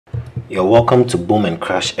You're welcome to Boom and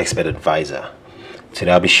Crash Expert Advisor.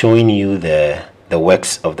 Today I'll be showing you the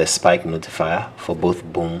works of the spike notifier for both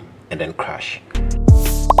boom and then crash.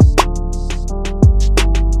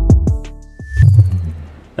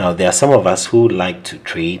 Now there are some of us who like to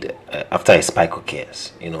trade after a spike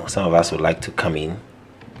occurs. Some of us would like to come in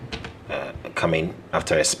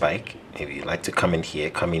after a spike. Maybe you like to come in here,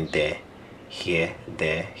 come in there, here,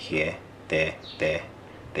 there, here, there, there,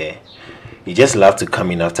 there. You just love to come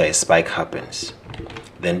in after a spike happens.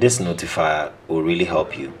 Then this notifier will really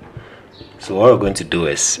help you. So what we're going to do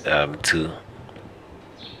is to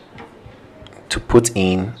put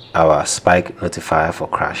in our spike notifier for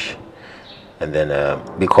crash. And then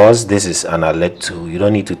because this is an alert tool, you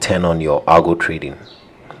don't need to turn on your algo trading.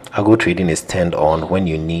 Algo trading is turned on when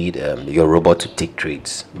you need your robot to take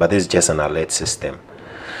trades, but this is just an alert system.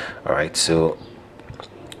 All right, so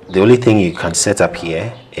the only thing you can set up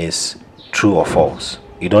here is true or false.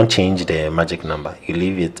 You don't change the magic number, you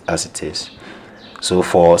leave it as it is. So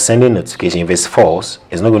for sending notification, if it's false,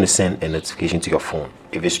 it's not going to send a notification to your phone.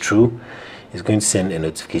 If it's true, it's going to send a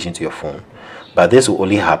notification to your phone. But this will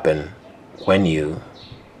only happen when you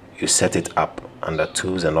set it up under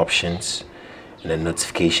tools and options, and then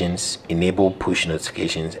notifications, enable push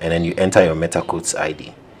notifications, and then you enter your MetaCodes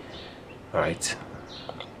ID. All right,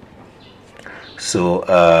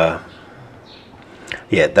 so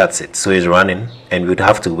yeah, that's it. So it's running, and we'd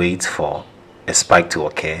have to wait for a spike to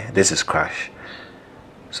occur. This is crash.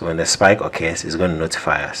 So when the spike occurs, it's going to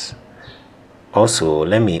notify us. Also,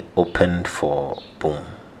 let me open for boom.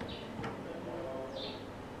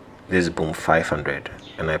 This is boom 500,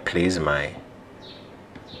 and I place my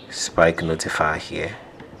spike notifier here,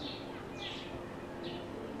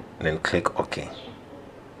 and then click OK.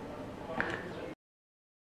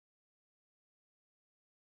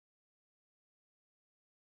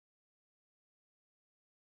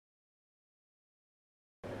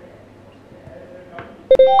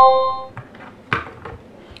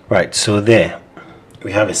 Right, so there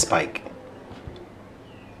we have a spike.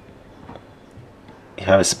 You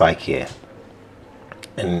have a spike here,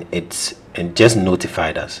 and it just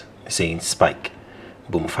notified us saying spike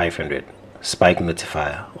boom 500 spike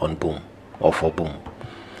notifier on boom or for boom.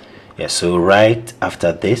 Yeah, so right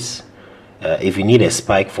after this, if you need a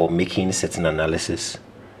spike for making certain analysis,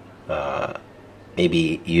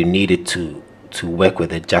 maybe you need it to work with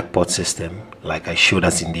the jackpot system like I showed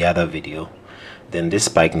us in the other video, then this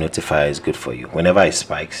spike notifier is good for you. Whenever it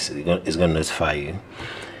spikes, it's going to notify you,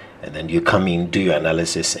 and then you come in, do your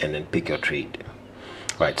analysis, and then pick your trade.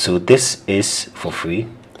 Right, so this is for free.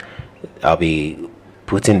 I'll be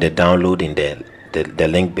putting the download in the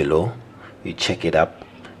link below. You check it up.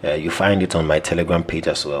 You find it on my Telegram page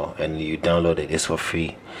as well, and you download it. It's for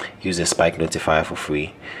free. Use the spike notifier for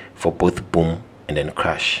free for both boom and then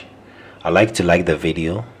crash. I'd like to like the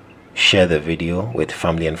video, share the video with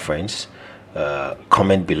family and friends,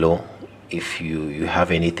 comment below if you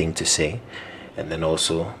have anything to say, and then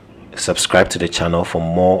also subscribe to the channel for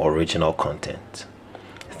more original content.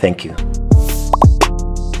 Thank you.